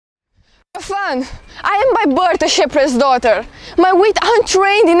fun! I am by birth a shepherd's daughter, my wit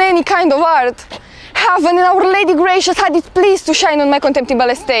untrained in any kind of art. Heaven and Our Lady Gracious had it pleased to shine on my contemptible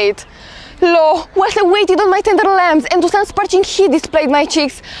estate. Lo, whilst I waited on my tender lambs and to sun sparkling heat displayed my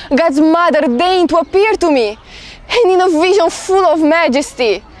cheeks, God's mother deigned to appear to me, and in a vision full of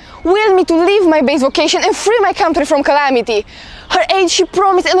majesty, willed me to leave my base vocation and free my country from calamity. Her aid she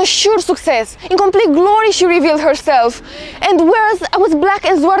promised and assured success. In complete glory she revealed herself. And whereas I was black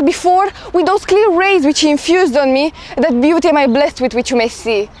as sword before, with those clear rays which she infused on me, that beauty am I blessed with which you may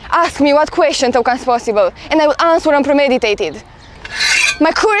see. Ask me what question thou canst possible, and I will answer unpremeditated.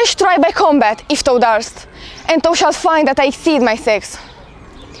 My courage try by combat, if thou darst, and thou shalt find that I exceed my sex.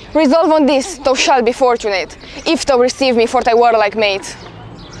 Resolve on this, thou shalt be fortunate, if thou receive me for thy warlike mate.